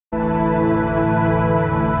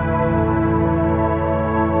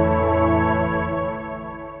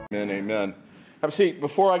Have a seat.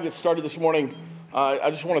 Before I get started this morning, I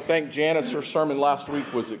just want to thank Janice. Her sermon last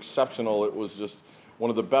week was exceptional. It was just one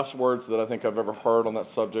of the best words that I think I've ever heard on that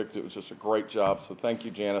subject. It was just a great job. So thank you,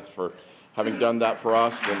 Janice, for having done that for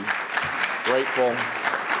us, and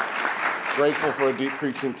grateful for a deep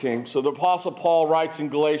preaching team. So the Apostle Paul writes in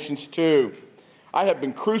Galatians 2, I have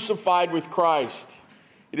been crucified with Christ.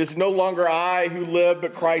 It is no longer I who live,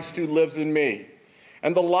 but Christ who lives in me.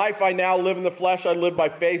 And the life I now live in the flesh, I live by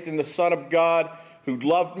faith in the Son of God who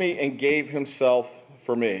loved me and gave himself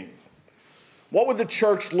for me. What would the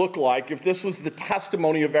church look like if this was the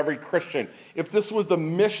testimony of every Christian? If this was the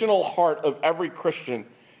missional heart of every Christian?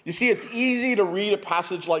 You see, it's easy to read a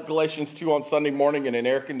passage like Galatians 2 on Sunday morning in an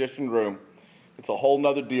air-conditioned room. It's a whole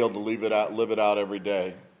nother deal to live it out every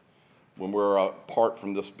day when we're apart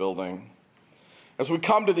from this building. As we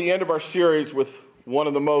come to the end of our series with one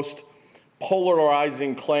of the most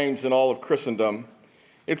polarizing claims in all of Christendom,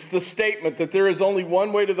 it's the statement that there is only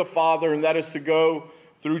one way to the Father, and that is to go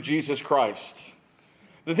through Jesus Christ.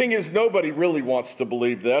 The thing is, nobody really wants to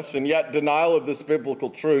believe this, and yet denial of this biblical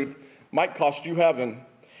truth might cost you heaven.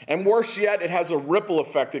 And worse yet, it has a ripple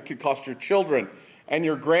effect that could cost your children and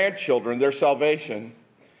your grandchildren their salvation.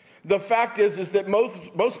 The fact is that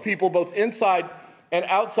most people, both inside and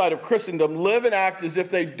outside of Christendom, live and act as if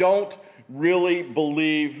they don't really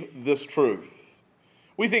believe this truth.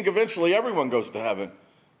 We think eventually everyone goes to heaven.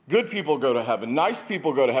 Good people go to heaven, nice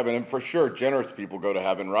people go to heaven, and for sure generous people go to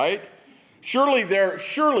heaven, right? Surely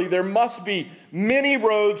there must be many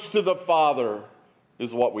roads to the Father,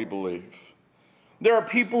 is what we believe. There are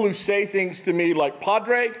people who say things to me like,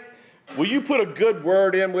 Padre, will you put a good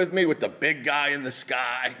word in with me with the big guy in the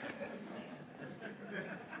sky?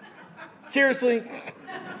 Seriously?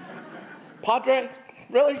 Padre?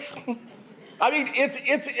 Really? I mean,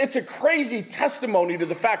 it's a crazy testimony to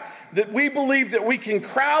the fact that we believe that we can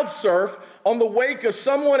crowd surf on the wake of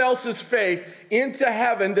someone else's faith into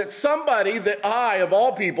heaven, that somebody, that I, of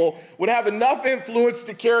all people, would have enough influence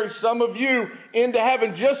to carry some of you into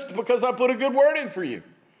heaven just because I put a good word in for you.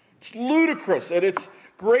 It's ludicrous at its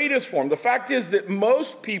greatest form. The fact is that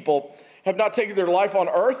most people have not taken their life on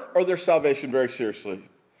earth or their salvation very seriously.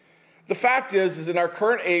 The fact is in our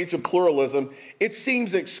current age of pluralism, it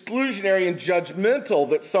seems exclusionary and judgmental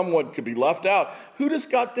that someone could be left out. Who does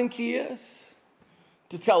God think he is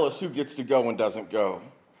to tell us who gets to go and doesn't go?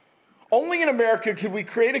 Only in America could we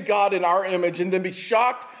create a God in our image and then be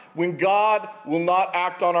shocked when God will not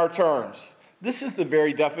act on our terms. This is the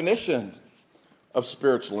very definition of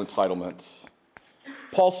spiritual entitlement.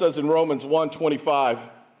 Paul says in Romans 1:25,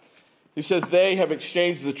 he says, they have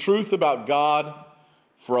exchanged the truth about God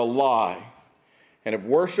for a lie, and have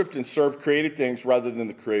worshiped and served created things rather than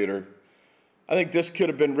the Creator. I think this could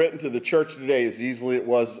have been written to the church today as easily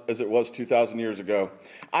as it was 2,000 years ago.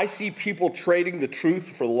 I see people trading the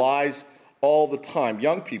truth for lies all the time.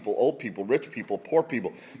 Young people, old people, rich people, poor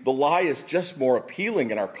people. The lie is just more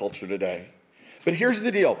appealing in our culture today. But here's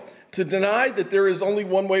the deal. To deny that there is only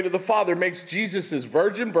one way to the Father makes Jesus'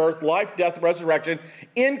 virgin birth, life, death, resurrection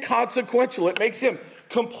inconsequential. It makes him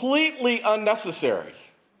completely unnecessary.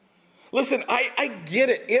 Listen, I get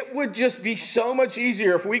it. It would just be so much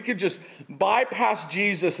easier if we could just bypass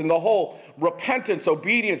Jesus and the whole repentance,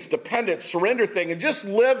 obedience, dependence, surrender thing and just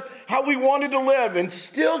live how we wanted to live and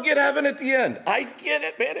still get heaven at the end. I get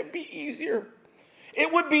it, man. It'd be easier.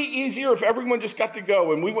 It would be easier if everyone just got to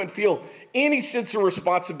go and we wouldn't feel any sense of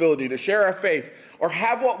responsibility to share our faith or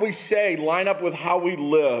have what we say line up with how we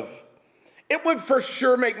live. It would for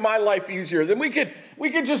sure make my life easier. Then we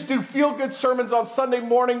could just do feel-good sermons on Sunday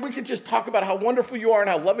morning. We could just talk about how wonderful you are and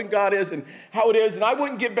how loving God is and how it is. And I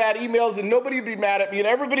wouldn't get bad emails and nobody would be mad at me and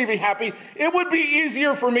everybody would be happy. It would be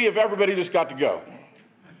easier for me if everybody just got to go.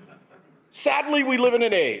 Sadly, we live in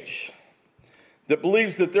an age that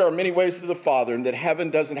believes that there are many ways to the Father and that heaven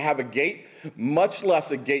doesn't have a gate, much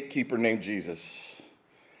less a gatekeeper named Jesus.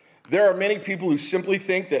 There are many people who simply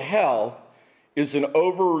think that hell is an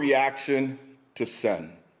overreaction to sin.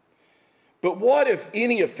 But what if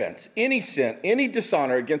any offense, any sin, any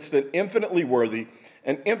dishonor against an infinitely worthy,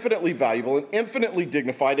 an infinitely valuable, an infinitely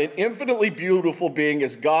dignified, an infinitely beautiful being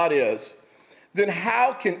as God is, then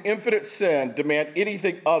how can infinite sin demand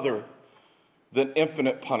anything other than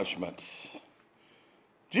infinite punishment?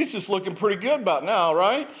 Jesus is looking pretty good about now,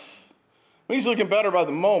 right? He's looking better by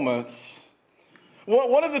the moment.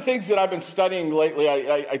 One of the things that I've been studying lately,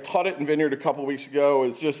 I taught it in Vineyard a couple weeks ago,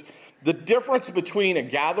 is just the difference between a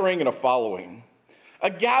gathering and a following. A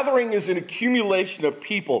gathering is an accumulation of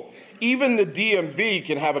people. Even the DMV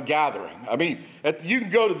can have a gathering. I mean, you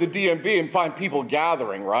can go to the DMV and find people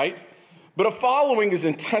gathering, right? But a following is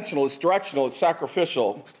intentional, it's directional, it's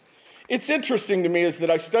sacrificial. It's interesting to me is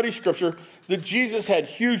that I study Scripture that Jesus had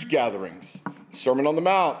huge gatherings, Sermon on the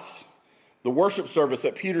Mount, the worship service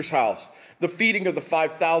at Peter's house, the feeding of the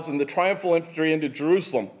 5,000, the triumphal entry into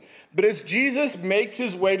Jerusalem. But as Jesus makes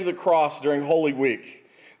his way to the cross during Holy Week,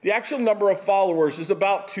 the actual number of followers is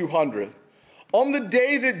about 200. On the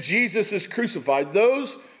day that Jesus is crucified,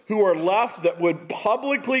 those who are left that would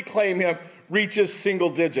publicly claim him reaches single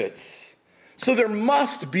digits. So there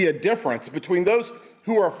must be a difference between those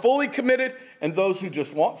who are fully committed and those who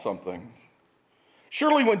just want something.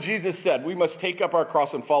 Surely when Jesus said we must take up our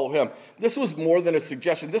cross and follow him, this was more than a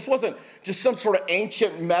suggestion. This wasn't just some sort of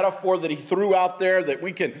ancient metaphor that he threw out there that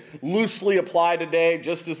we can loosely apply today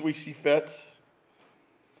just as we see fit.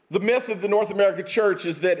 The myth of the North American church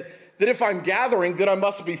is that if I'm gathering, then I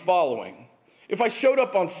must be following. If I showed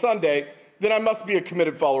up on Sunday, then I must be a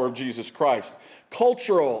committed follower of Jesus Christ.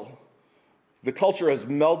 The culture has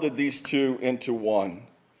melded these two into one.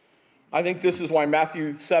 I think this is why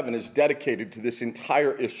Matthew 7 is dedicated to this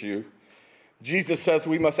entire issue. Jesus says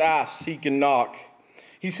we must ask, seek, and knock.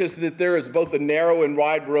 He says that there is both a narrow and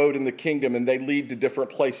wide road in the kingdom, and they lead to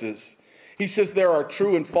different places. He says there are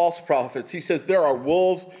true and false prophets. He says there are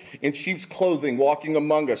wolves in sheep's clothing walking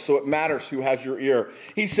among us, so it matters who has your ear.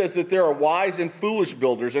 He says that there are wise and foolish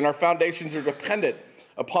builders, and our foundations are dependent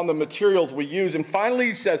upon the materials we use. And finally,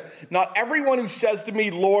 he says, not everyone who says to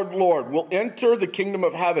me, Lord, Lord, will enter the kingdom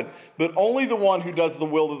of heaven, but only the one who does the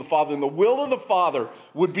will of the Father. And the will of the Father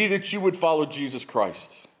would be that you would follow Jesus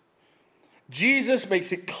Christ. Jesus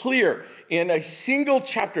makes it clear in a single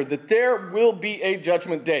chapter that there will be a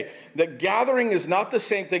judgment day, that gathering is not the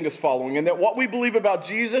same thing as following, and that what we believe about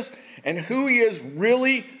Jesus and who he is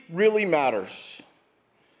really, really matters.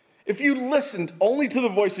 If you listened only to the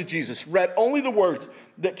voice of Jesus, read only the words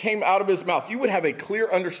that came out of his mouth, you would have a clear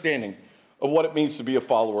understanding of what it means to be a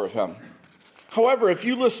follower of him. However, if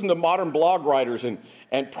you listen to modern blog writers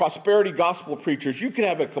and prosperity gospel preachers, you could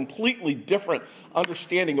have a completely different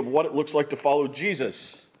understanding of what it looks like to follow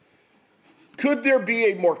Jesus. Could there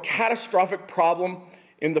be a more catastrophic problem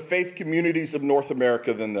in the faith communities of North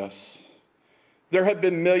America than this? There have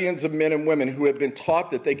been millions of men and women who have been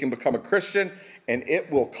taught that they can become a Christian and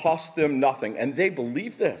it will cost them nothing, and they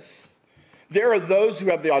believe this. There are those who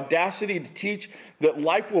have the audacity to teach that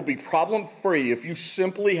life will be problem-free if you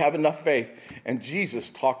simply have enough faith, and Jesus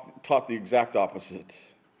taught the exact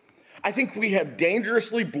opposite. I think we have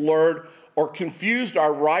dangerously blurred or confused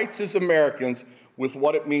our rights as Americans with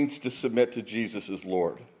what it means to submit to Jesus as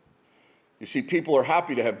Lord. You see, people are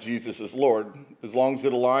happy to have Jesus as Lord as long as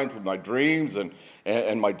it aligns with my dreams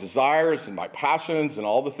and my desires and my passions and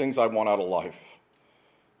all the things I want out of life.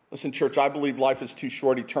 Listen, church, I believe life is too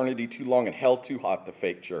short, eternity too long, and hell too hot to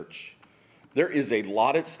fake church. There is a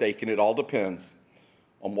lot at stake, and it all depends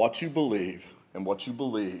on what you believe and what you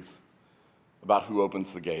believe about who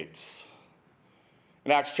opens the gates.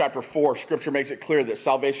 In Acts chapter 4, Scripture makes it clear that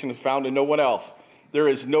salvation is found in no one else. There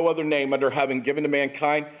is no other name under heaven given to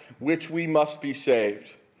mankind which we must be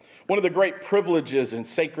saved. One of the great privileges and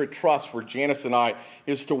sacred trusts for Janice and I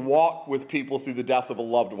is to walk with people through the death of a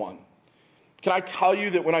loved one. Can I tell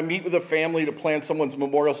you that when I meet with a family to plan someone's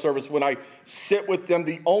memorial service, when I sit with them,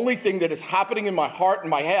 the only thing that is happening in my heart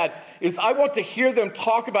and my head is I want to hear them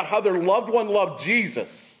talk about how their loved one loved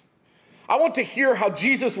Jesus. I want to hear how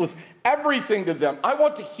Jesus was everything to them. I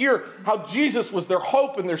want to hear how Jesus was their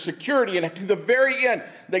hope and their security, and to the very end,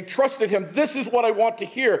 they trusted him. This is what I want to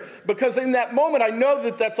hear, because in that moment, I know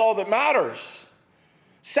that that's all that matters.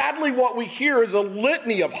 Sadly, what we hear is a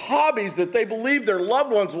litany of hobbies that they believe their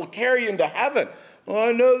loved ones will carry into heaven. Well,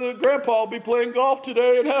 I know that Grandpa will be playing golf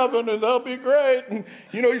today in heaven, and that'll be great. And,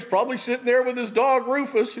 he's probably sitting there with his dog,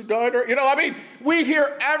 Rufus, who died. We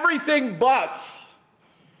hear everything but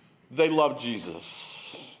they love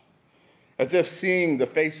Jesus. As if seeing the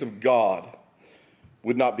face of God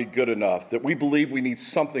would not be good enough, that we believe we need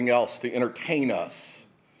something else to entertain us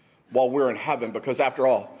while we're in heaven, because after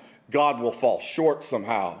all, God will fall short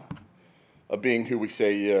somehow of being who we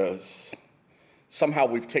say he is. Somehow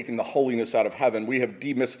we've taken the holiness out of heaven. We have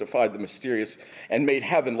demystified the mysterious and made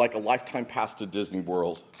heaven like a lifetime pass to Disney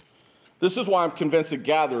World. This is why I'm convinced that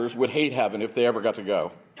gatherers would hate heaven if they ever got to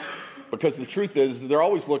go. Because the truth is, they're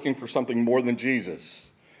always looking for something more than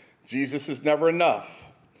Jesus. Jesus is never enough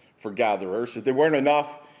for gatherers. They weren't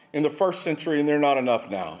enough in the first century, and they're not enough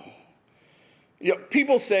now.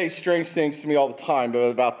 People say strange things to me all the time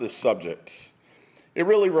about this subject. It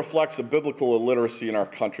really reflects a biblical illiteracy in our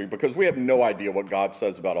country, because we have no idea what God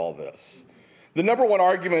says about all this. The number one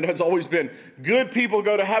argument has always been good people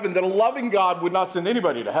go to heaven, that a loving God would not send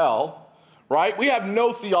anybody to hell. right? We have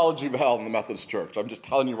no theology of hell in the Methodist Church. I'm just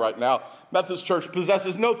telling you right now, Methodist Church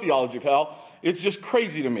possesses no theology of hell. It's just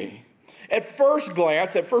crazy to me. At first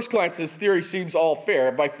glance, this theory seems all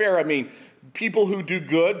fair. By fair, I mean people who do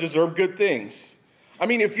good deserve good things. I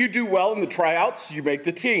mean, if you do well in the tryouts, you make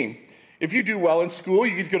the team. If you do well in school,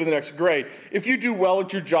 you get to go to the next grade. If you do well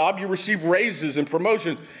at your job, you receive raises and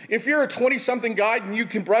promotions. If you're a 20-something guy and you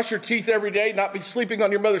can brush your teeth every day, not be sleeping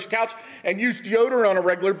on your mother's couch, and use deodorant on a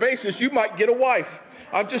regular basis, you might get a wife.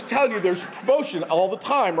 I'm just telling you, there's promotion all the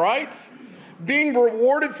time, right? Being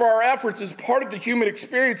rewarded for our efforts is part of the human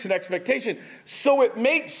experience and expectation, so it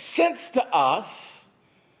makes sense to us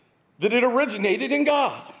that it originated in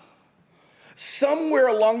God. Somewhere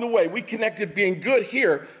along the way, we connected being good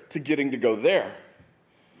here to getting to go there.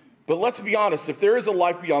 But let's be honest, if there is a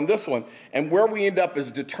life beyond this one, and where we end up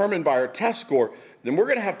is determined by our test score, then we're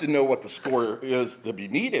going to have to know what the score is to be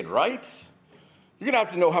needed, right? You're going to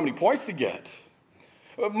have to know how many points to get.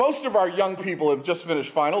 Most of our young people have just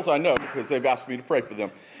finished finals, I know, because they've asked me to pray for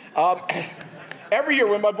them. Every year,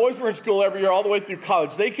 when my boys were in school every year, all the way through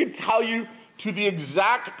college, they could tell you to the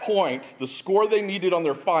exact point the score they needed on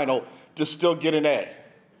their final to still get an A.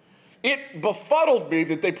 It befuddled me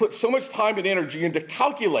that they put so much time and energy into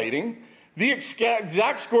calculating the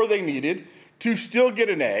exact score they needed to still get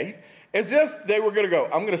an A, as if they were going to go,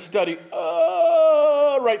 I'm going to study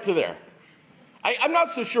right to there. I'm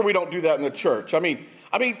not so sure we don't do that in the church. I mean,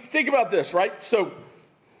 think about this, right? So,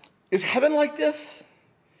 is heaven like this?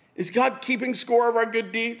 Is God keeping score of our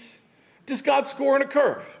good deeds? Does God score on a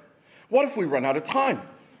curve? What if we run out of time?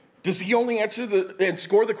 Does he only answer and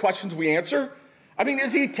score the questions we answer? I mean,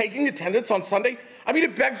 is he taking attendance on Sunday? I mean,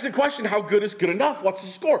 it begs the question, how good is good enough? What's the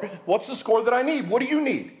score? What's the score that I need? What do you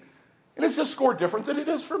need? And is this score different than it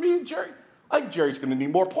is for me and Jerry? I think Jerry's going to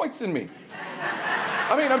need more points than me.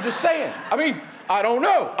 I mean, I'm just saying. I mean, I don't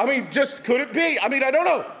know. I mean, just could it be? I mean, I don't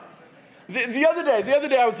know. The other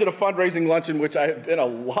day I was at a fundraising luncheon, which I have been a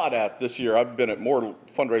lot at this year. I've been at more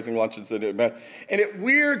fundraising luncheons than it meant. And it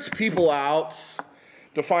weirds people out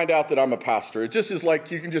to find out that I'm a pastor. It just is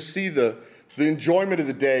like you can just see the enjoyment of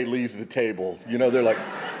the day leaves the table. You know, they're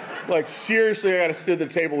like seriously, I got to sit at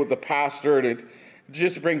the table with the pastor, and it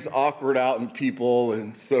just brings awkward out in people.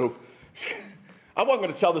 And so I wasn't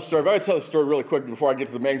going to tell the story, but I'm going to tell the story really quick before I get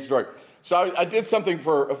to the main story. So I did something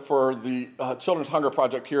for the Children's Hunger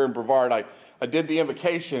Project here in Brevard. I did the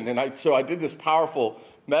invocation, and so I did this powerful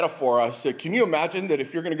metaphor. I said, can you imagine that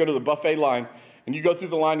if you're going to go to the buffet line, and you go through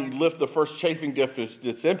the line, and you lift the first chafing dish,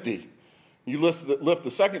 it's empty. You lift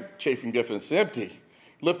the second chafing dish, and it's empty.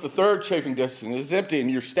 Lift the third chafing dish, and it's empty. And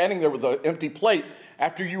you're standing there with an empty plate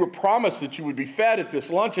after you were promised that you would be fed at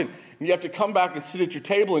this luncheon, and you have to come back and sit at your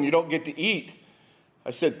table, and you don't get to eat. I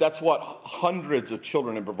said, that's what hundreds of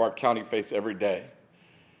children in Brevard County face every day.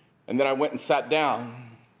 And then I went and sat down,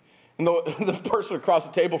 and the person across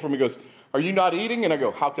the table from me goes, are you not eating? And I go,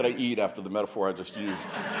 how could I eat after the metaphor I just used?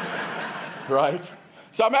 Right?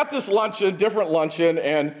 So I'm at this luncheon, different luncheon,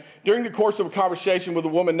 and during the course of a conversation with a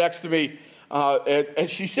woman next to me, and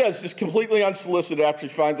she says, just completely unsolicited after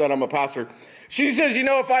she finds out I'm a pastor, she says, you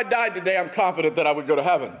know, if I died today, I'm confident that I would go to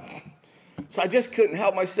heaven. So I just couldn't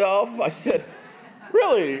help myself. I said,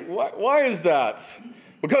 really? Why is that?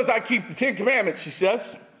 Because I keep the 10 Commandments, she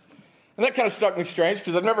says. And that kind of struck me strange,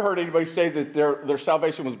 because I've never heard anybody say that their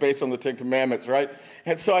salvation was based on the 10 Commandments, right?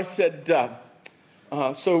 And so I said,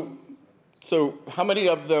 so how many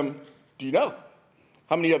of them do you know?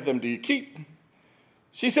 How many of them do you keep?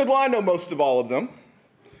 She said, well, I know most of all of them.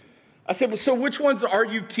 I said, well, so which ones are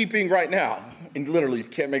you keeping right now? And literally, you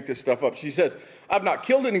can't make this stuff up. She says, I've not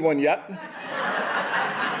killed anyone yet. And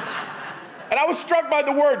I was struck by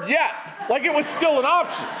the word yet, like it was still an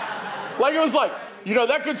option. Like it was like, you know,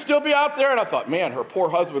 that could still be out there. And I thought, man, her poor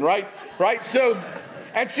husband, right? So,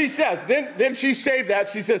 and she says, then she saved that.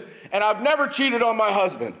 She says, and I've never cheated on my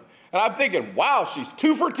husband. And I'm thinking, wow, she's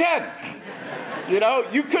 2 for 10. You know,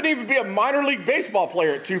 you couldn't even be a minor league baseball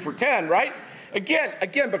player at 2 for 10, right?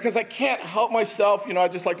 Again, because I can't help myself, you know, I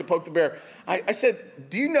just like to poke the bear. I said,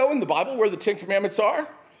 do you know in the Bible where the 10 Commandments are?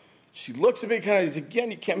 She looks at me kind of,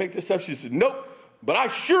 again, you can't make this up. She said, nope, but I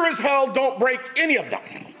sure as hell don't break any of them.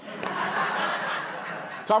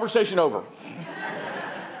 Conversation over.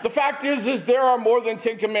 The fact is there are more than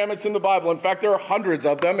 10 Commandments in the Bible. In fact, there are hundreds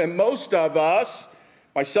of them, and most of us,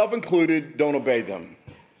 myself included, don't obey them.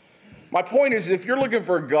 My point is, if you're looking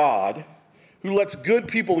for a God who lets good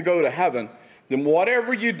people go to heaven, then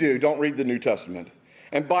whatever you do, don't read the New Testament.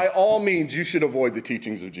 And by all means, you should avoid the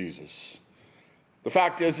teachings of Jesus. The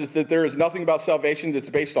fact is that there is nothing about salvation that's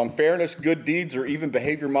based on fairness, good deeds, or even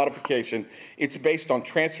behavior modification. It's based on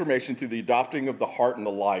transformation through the adopting of the heart and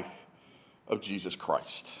the life of Jesus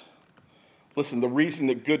Christ. Listen, the reason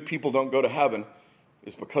that good people don't go to heaven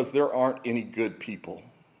is because there aren't any good people.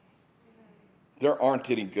 There aren't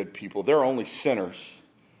any good people. There are only sinners.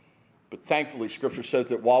 But thankfully, Scripture says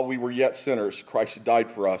that while we were yet sinners, Christ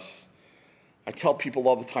died for us. I tell people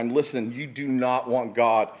all the time, listen, you do not want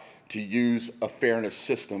God to use a fairness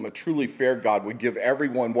system. A truly fair God would give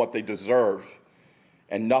everyone what they deserve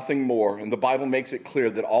and nothing more. And the Bible makes it clear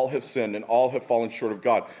that all have sinned and all have fallen short of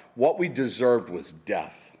God. What we deserved was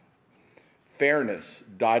death. Fairness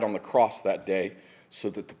died on the cross that day so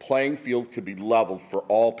that the playing field could be leveled for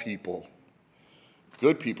all people.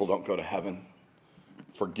 Good people don't go to heaven.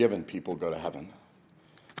 Forgiven people go to heaven.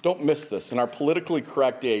 Don't miss this. In our politically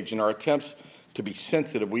correct age, in our attempts to be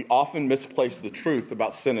sensitive, we often misplace the truth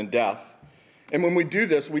about sin and death. And when we do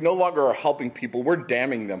this, we no longer are helping people. We're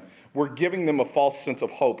damning them. We're giving them a false sense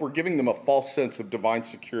of hope. We're giving them a false sense of divine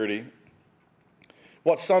security.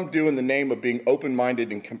 What some do in the name of being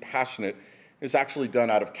open-minded and compassionate is actually done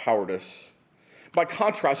out of cowardice. By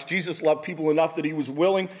contrast, Jesus loved people enough that he was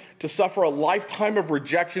willing to suffer a lifetime of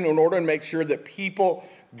rejection in order to make sure that people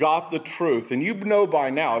got the truth. And you know by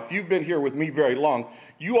now, if you've been here with me very long,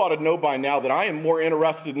 you ought to know by now that I am more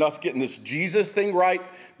interested in us getting this Jesus thing right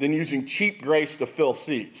than using cheap grace to fill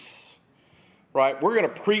seats. Right? We're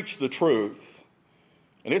going to preach the truth,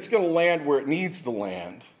 and it's going to land where it needs to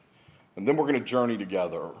land, and then we're going to journey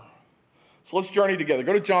together. So let's journey together.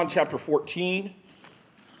 Go to John chapter 14.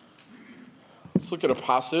 Let's look at a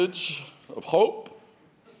passage of hope.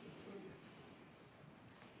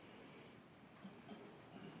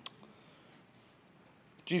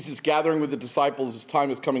 Jesus is gathering with the disciples. His time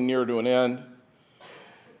is coming near to an end.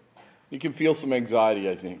 You can feel some anxiety,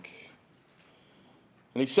 I think.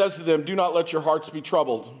 And he says to them, "Do not let your hearts be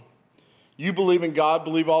troubled. You believe in God,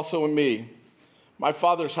 believe also in me. My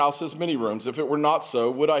Father's house has many rooms. If it were not so,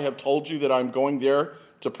 would I have told you that I'm going there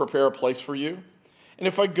to prepare a place for you? And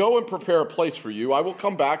if I go and prepare a place for you, I will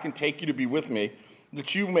come back and take you to be with me,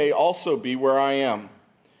 that you may also be where I am.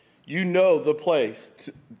 You know the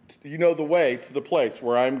way to the place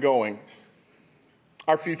where I am going."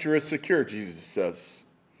 Our future is secure, Jesus says.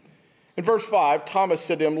 In verse 5, Thomas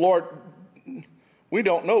said to him, "Lord, we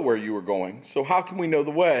don't know where you are going, so how can we know the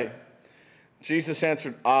way?" Jesus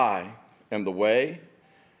answered, "I am the way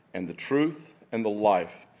and the truth and the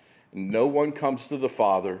life. And no one comes to the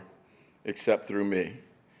Father except through me.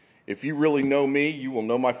 If you really know me, you will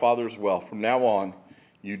know my Father as well. From now on,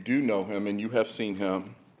 you do know him and you have seen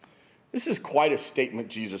him." This is quite a statement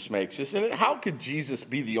Jesus makes, isn't it? How could Jesus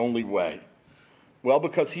be the only way? Well,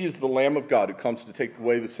 because he is the Lamb of God who comes to take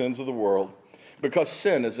away the sins of the world. Because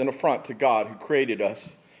sin is an affront to God who created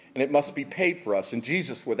us, and it must be paid for us. And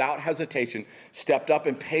Jesus, without hesitation, stepped up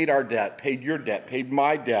and paid our debt, paid your debt, paid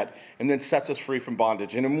my debt, and then sets us free from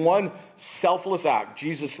bondage. And in one selfless act,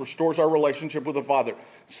 Jesus restores our relationship with the Father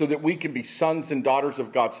so that we can be sons and daughters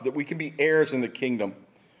of God, so that we can be heirs in the kingdom.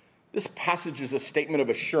 This passage is a statement of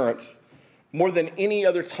assurance. More than any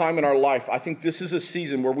other time in our life, I think this is a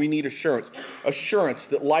season where we need assurance. Assurance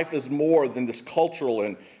that life is more than this cultural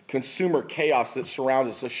and consumer chaos that surrounds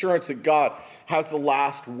us. Assurance that God has the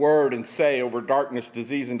last word and say over darkness,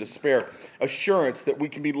 disease, and despair. Assurance that we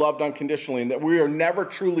can be loved unconditionally and that we are never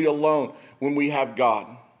truly alone when we have God.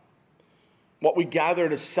 What we gather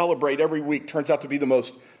to celebrate every week turns out to be the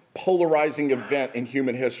most polarizing event in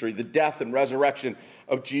human history, the death and resurrection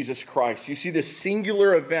of Jesus Christ. You see, this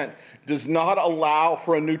singular event does not allow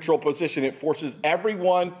for a neutral position. It forces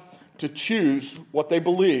everyone to choose what they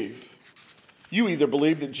believe. You either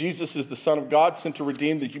believe that Jesus is the Son of God sent to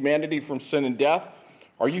redeem the humanity from sin and death,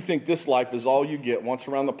 or you think this life is all you get once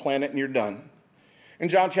around the planet and you're done. In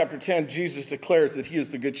John chapter 10, Jesus declares that he is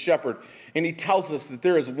the good shepherd, and he tells us that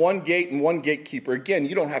there is one gate and one gatekeeper. Again,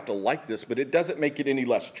 you don't have to like this, but it doesn't make it any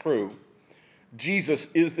less true. Jesus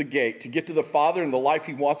is the gate. To get to the Father and the life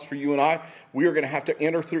he wants for you and I, we are going to have to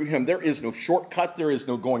enter through him. There is no shortcut. There is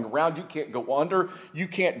no going around. You can't go under. You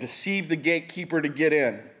can't deceive the gatekeeper to get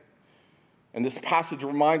in. And this passage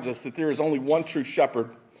reminds us that there is only one true shepherd,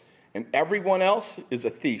 and everyone else is a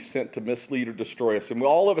thief sent to mislead or destroy us. And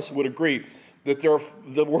all of us would agree that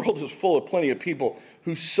the world is full of plenty of people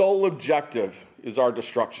whose sole objective is our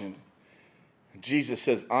destruction. Jesus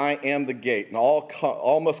says, "I am the gate, and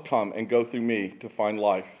all must come and go through me to find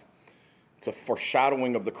life." It's a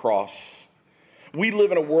foreshadowing of the cross. We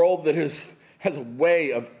live in a world that has a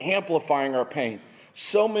way of amplifying our pain.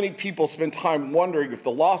 So many people spend time wondering if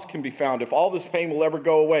the lost can be found, if all this pain will ever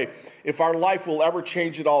go away, if our life will ever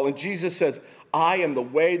change at all. And Jesus says, "I am the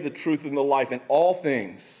way, the truth, and the life, and all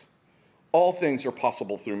things are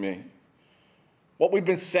possible through me." What we've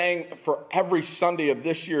been saying for every Sunday of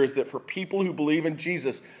this year is that for people who believe in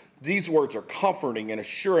Jesus, these words are comforting and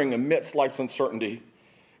assuring amidst life's uncertainty.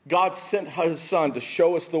 God sent his son to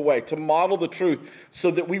show us the way, to model the truth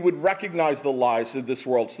so that we would recognize the lies of this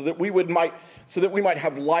world, so that we might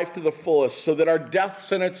have life to the fullest, so that our death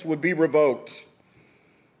sentence would be revoked.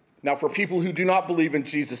 Now, for people who do not believe in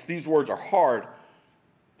Jesus, these words are hard.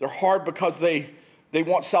 They're hard because they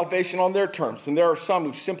want salvation on their terms, and there are some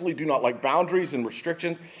who simply do not like boundaries and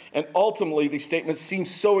restrictions, and ultimately these statements seem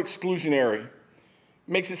so exclusionary. It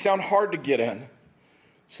makes it sound hard to get in.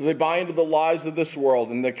 So they buy into the lies of this world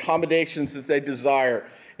and the accommodations that they desire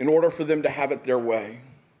in order for them to have it their way.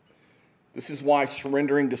 This is why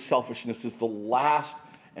surrendering to selfishness is the last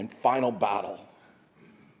and final battle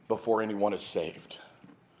before anyone is saved.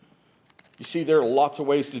 You see, there are lots of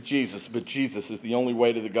ways to Jesus, but Jesus is the only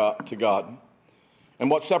way to God. And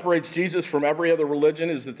what separates Jesus from every other religion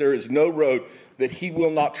is that there is no road that he will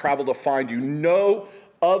not travel to find you. No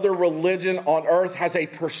other religion on earth has a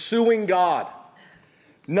pursuing God.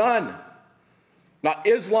 None. Not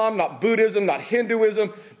Islam, not Buddhism, not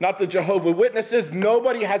Hinduism, not the Jehovah's Witnesses.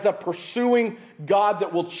 Nobody has a pursuing God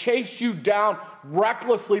that will chase you down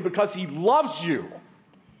recklessly because he loves you.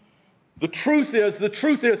 The truth is,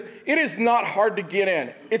 it is not hard to get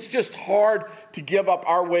in. It's just hard to give up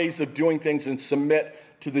our ways of doing things and submit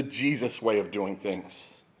to the Jesus way of doing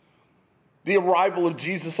things. The arrival of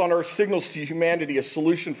Jesus on earth signals to humanity a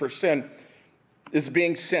solution for sin is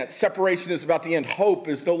being sent. Separation is about to end. Hope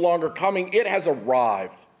is no longer coming. It has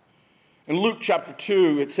arrived. In Luke chapter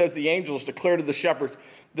 2, it says the angels declare to the shepherds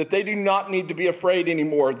that they do not need to be afraid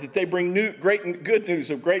anymore, that they bring great and good news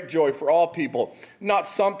of great joy for all people. Not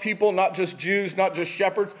some people, not just Jews, not just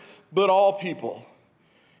shepherds, but all people.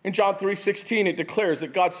 In John 3:16, it declares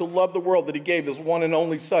that God so loved the world that he gave his one and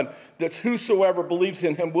only Son, that whosoever believes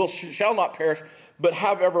in him shall not perish, but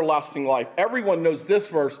have everlasting life. Everyone knows this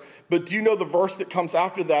verse, but do you know the verse that comes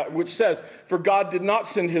after that, which says, for God did not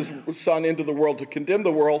send his Son into the world to condemn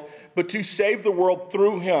the world, but to save the world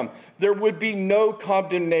through him. There would be no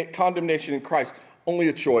condemnation in Christ, only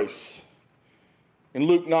a choice. In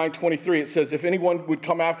Luke 9:23, it says, if anyone would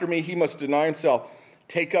come after me, he must deny himself,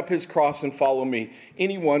 take up his cross and follow me.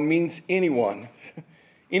 Anyone means anyone.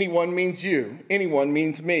 Anyone means you. Anyone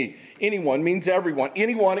means me. Anyone means everyone.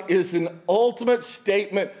 Anyone is an ultimate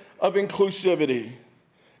statement of inclusivity.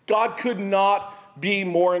 God could not be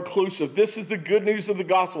more inclusive. This is the good news of the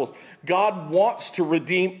Gospels. God wants to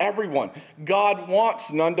redeem everyone. God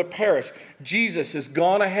wants none to perish. Jesus has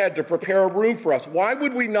gone ahead to prepare a room for us. Why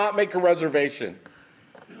would we not make a reservation?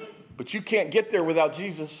 But you can't get there without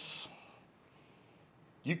Jesus.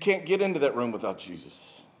 You can't get into that room without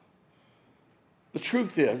Jesus. The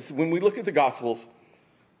truth is, when we look at the Gospels,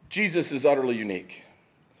 Jesus is utterly unique.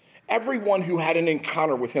 Everyone who had an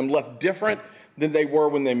encounter with him left different than they were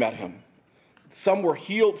when they met him. Some were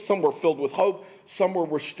healed, some were filled with hope, some were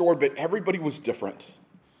restored, but everybody was different.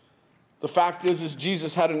 The fact is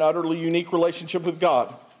Jesus had an utterly unique relationship with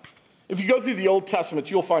God. If you go through the Old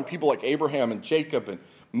Testament, you'll find people like Abraham and Jacob and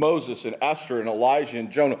Moses and Esther and Elijah and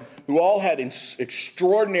Jonah, who all had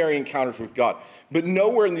extraordinary encounters with God. But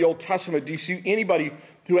nowhere in the Old Testament do you see anybody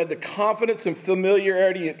who had the confidence and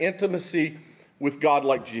familiarity and intimacy with God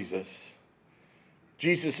like Jesus.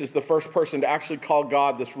 Jesus is the first person to actually call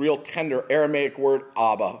God this real tender Aramaic word,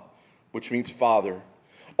 Abba, which means Father.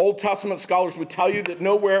 Old Testament scholars would tell you that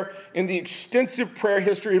nowhere in the extensive prayer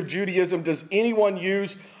history of Judaism does anyone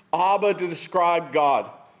use Abba to describe God.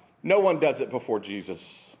 No one does it before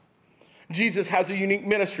Jesus. Jesus has a unique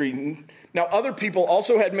ministry. Now, other people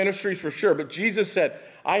also had ministries for sure, but Jesus said,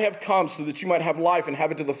 I have come so that you might have life and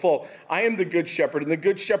have it to the full. I am the good shepherd, and the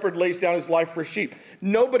good shepherd lays down his life for sheep.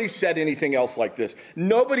 Nobody said anything else like this.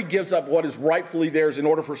 Nobody gives up what is rightfully theirs in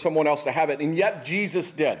order for someone else to have it, and yet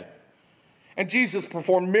Jesus did. And Jesus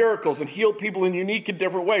performed miracles and healed people in unique and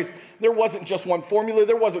different ways. There wasn't just one formula.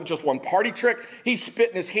 There wasn't just one party trick. He spit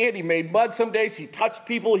in his hand. He made mud some days. He touched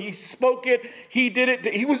people. He spoke it. He did it.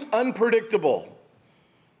 He was unpredictable.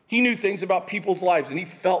 He knew things about people's lives, and he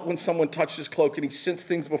felt when someone touched his cloak, and he sensed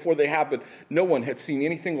things before they happened. No one had seen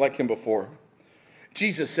anything like him before.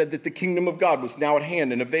 Jesus said that the kingdom of God was now at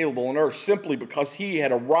hand and available on earth simply because he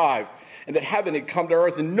had arrived and that heaven had come to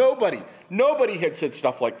earth, and nobody had said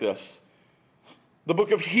stuff like this. The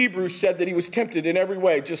book of Hebrews said that he was tempted in every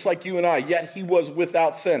way, just like you and I, yet he was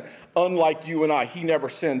without sin. Unlike you and I, he never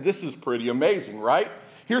sinned. This is pretty amazing, right?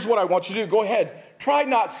 Here's what I want you to do. Go ahead. Try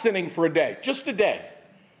not sinning for a day, just a day.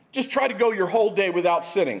 Just try to go your whole day without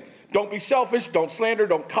sinning. Don't be selfish, don't slander,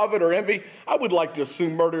 don't covet or envy. I would like to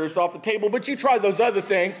assume murder is off the table, but you try those other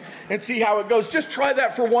things and see how it goes. Just try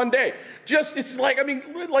that for one day. It's like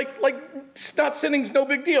not sinning's no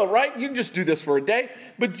big deal, right? You just do this for a day.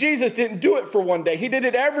 But Jesus didn't do it for one day. He did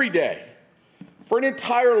it every day for an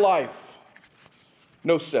entire life.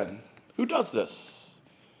 No sin. Who does this?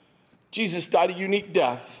 Jesus died a unique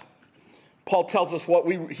death. Paul tells us what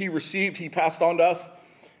he received, he passed on to us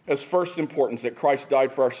as first importance, that Christ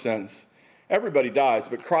died for our sins. Everybody dies,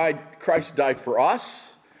 but Christ died for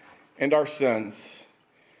us and our sins.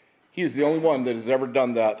 He is the only one that has ever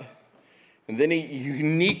done that. And then he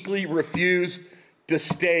uniquely refused to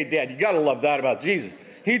stay dead. You got to love that about Jesus.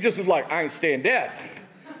 He just was like, I ain't staying dead.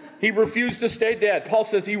 He refused to stay dead. Paul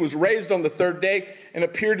says he was raised on the third day and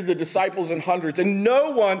appeared to the disciples in hundreds. And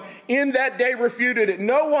no one in that day refuted it.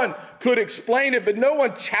 No one could explain it, but no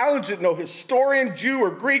one challenged it. No historian, Jew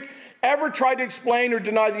or Greek, ever tried to explain or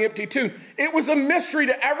deny the empty tomb. It was a mystery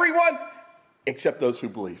to everyone except those who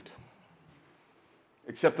believed.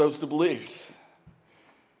 Except those who believed.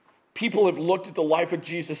 People have looked at the life of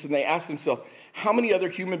Jesus and they ask themselves, how many other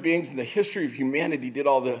human beings in the history of humanity did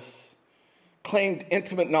all this? Claimed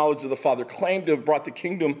intimate knowledge of the Father, claimed to have brought the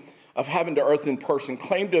kingdom of heaven to earth in person,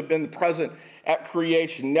 claimed to have been present at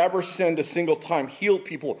creation, never sinned a single time, healed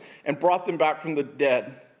people and brought them back from the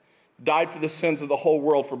dead, died for the sins of the whole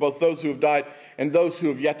world, for both those who have died and those who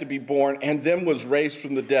have yet to be born, and then was raised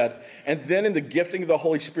from the dead. And then in the gifting of the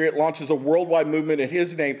Holy Spirit launches a worldwide movement in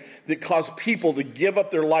his name that caused people to give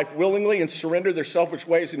up their life willingly and surrender their selfish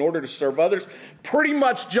ways in order to serve others. Pretty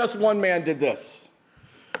much just one man did this.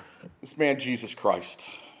 This man, Jesus Christ.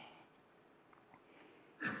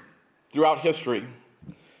 Throughout history,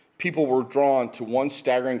 people were drawn to one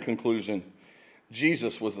staggering conclusion.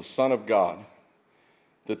 Jesus was the Son of God.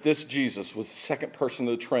 That this Jesus was the second person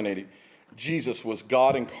of the Trinity. Jesus was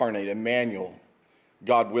God incarnate, Emmanuel,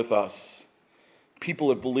 God with us. People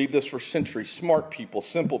have believed this for centuries. Smart people,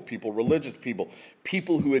 simple people, religious people,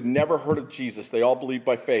 people who had never heard of Jesus. They all believed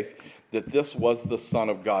by faith that this was the Son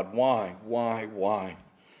of God. Why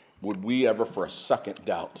would we ever for a second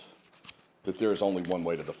doubt that there is only one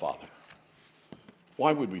way to the Father?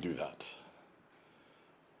 Why would we do that?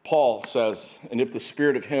 Paul says, and if the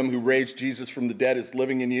spirit of him who raised Jesus from the dead is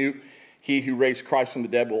living in you, he who raised Christ from the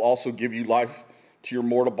dead will also give you life to your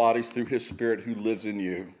mortal bodies through his Spirit who lives in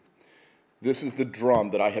you. This is the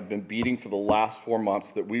drum that I have been beating for the last 4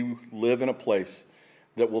 months, that we live in a place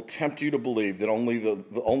that will tempt you to believe that only the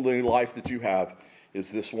only life that you have is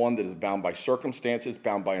this one that is bound by circumstances,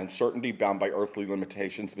 bound by uncertainty, bound by earthly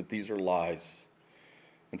limitations, but these are lies.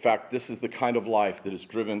 In fact, this is the kind of life that is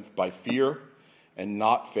driven by fear and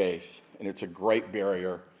not faith, and it's a great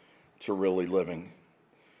barrier to really living.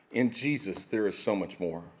 In Jesus, there is so much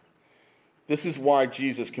more. This is why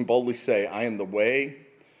Jesus can boldly say, I am the way,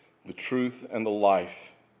 the truth, and the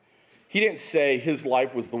life. He didn't say his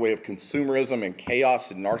life was the way of consumerism and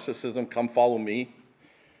chaos and narcissism. Come follow me.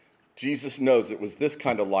 Jesus knows it was this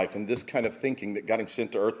kind of life and this kind of thinking that got him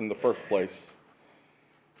sent to earth in the first place.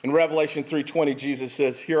 In Revelation 3:20, Jesus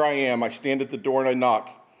says, here I am, I stand at the door and I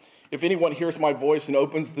knock. If anyone hears my voice and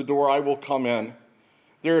opens the door, I will come in.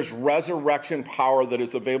 There is resurrection power that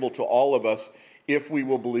is available to all of us if we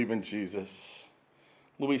will believe in Jesus.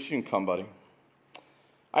 Luis, you can come, buddy.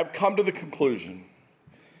 I've come to the conclusion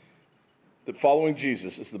that following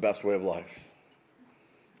Jesus is the best way of life.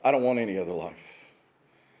 I don't want any other life.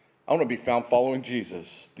 I want to be found following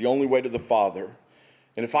Jesus, the only way to the Father.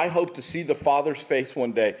 And if I hope to see the Father's face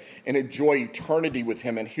one day and enjoy eternity with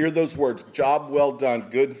him and hear those words, job well done,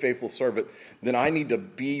 good and faithful servant, then I need to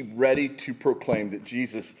be ready to proclaim that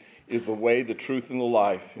Jesus is the way, the truth, and the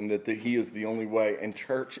life, and that he is the only way. And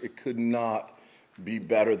church, it could not be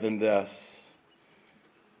better than this.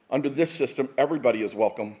 Under this system, everybody is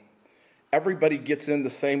welcome. Everybody gets in the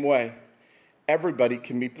same way. Everybody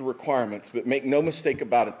can meet the requirements, but make no mistake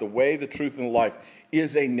about it, the way, the truth, and the life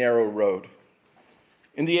is a narrow road.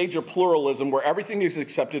 In the age of pluralism, where everything is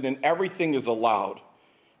accepted and everything is allowed,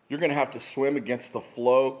 you're going to have to swim against the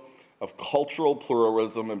flow of cultural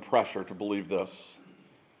pluralism and pressure to believe this.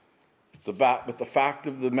 But the fact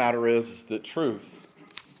of the matter is that truth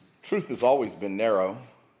has always been narrow.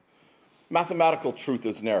 Mathematical truth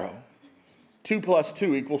is narrow. 2 +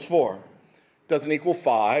 2 = 4. It doesn't equal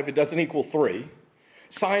 5. It doesn't equal 3.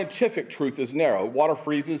 Scientific truth is narrow. Water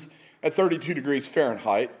freezes at 32 degrees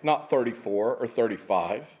Fahrenheit, not 34 or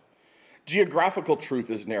 35. Geographical truth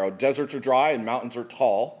is narrow. Deserts are dry and mountains are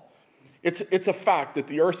tall. It's a fact that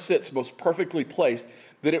the earth sits most perfectly placed,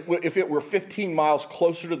 that if it were 15 miles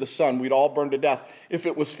closer to the sun, we'd all burn to death. If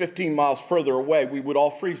it was 15 miles further away, we would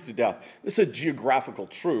all freeze to death. This is a geographical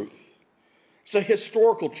truth. It's a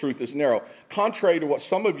historical truth is narrow. Contrary to what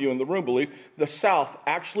some of you in the room believe, the South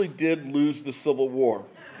actually did lose the Civil War.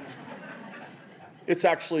 It's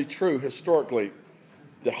actually true historically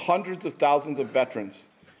that hundreds of thousands of veterans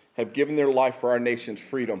have given their life for our nation's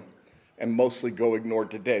freedom and mostly go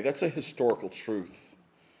ignored today. That's a historical truth.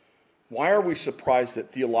 Why are we surprised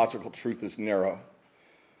that theological truth is narrow?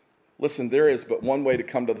 Listen, there is but one way to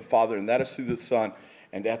come to the Father, and that is through the Son.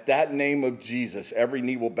 And at that name of Jesus, every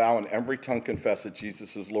knee will bow and every tongue confess that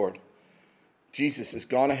Jesus is Lord. Jesus has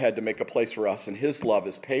gone ahead to make a place for us, and his love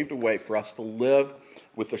has paved a way for us to live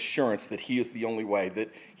with assurance that he is the only way,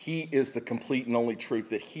 that he is the complete and only truth,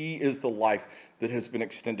 that he is the life that has been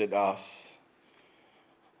extended to us.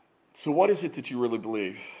 So what is it that you really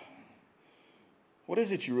believe? What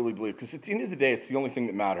is it you really believe? Because at the end of the day, it's the only thing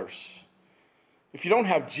that matters. If you don't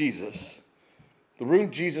have Jesus, the room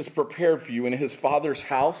Jesus prepared for you in his Father's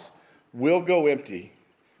house will go empty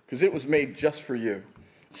because it was made just for you.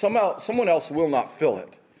 Someone else will not fill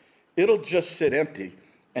it. It'll just sit empty,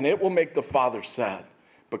 and it will make the Father sad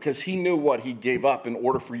because he knew what he gave up in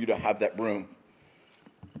order for you to have that room.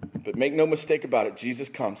 But make no mistake about it, Jesus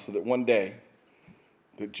comes so that one day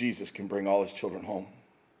that Jesus can bring all his children home.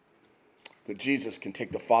 That Jesus can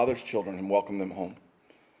take the Father's children and welcome them home.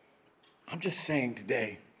 I'm just saying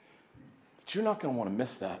today that you're not going to want to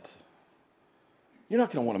miss that. You're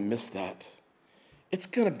not going to want to miss that. It's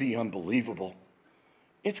going to be unbelievable.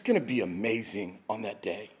 It's going to be amazing on that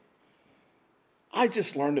day. I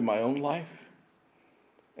just learned in my own life,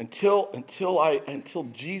 until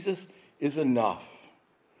Jesus is enough,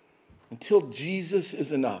 until Jesus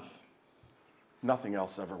is enough, nothing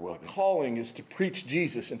else ever will be. Calling is to preach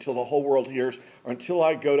Jesus until the whole world hears, or until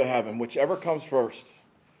I go to heaven, whichever comes first.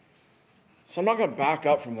 So I'm not going to back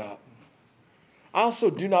up from that. I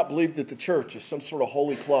also do not believe that the church is some sort of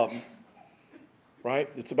holy club, right?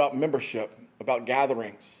 It's about membership, about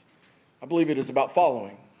gatherings. I believe it is about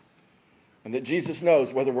following, and that Jesus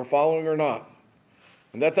knows whether we're following or not.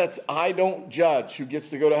 And that's I don't judge who gets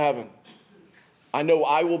to go to heaven. I know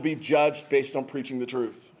I will be judged based on preaching the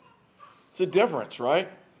truth. It's a difference, right?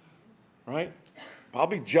 Right? I'll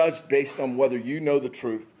be judged based on whether you know the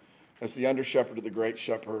truth as the under shepherd of the great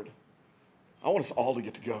shepherd. I want us all to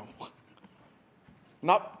get to go.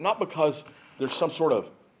 Not because there's some sort of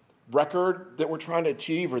record that we're trying to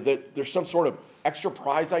achieve or that there's some sort of extra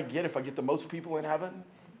prize I get if I get the most people in heaven.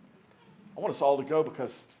 I want us all to go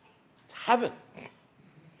because it's heaven.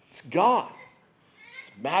 It's God.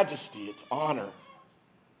 It's majesty. It's honor.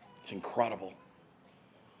 It's incredible.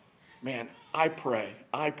 Man, I pray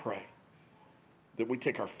that we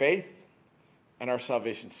take our faith and our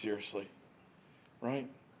salvation seriously, right?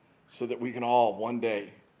 So that we can all one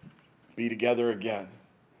day be together again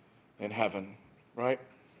in heaven, right?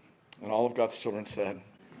 And all of God's children said,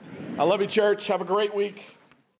 I love you, church. Have a great week.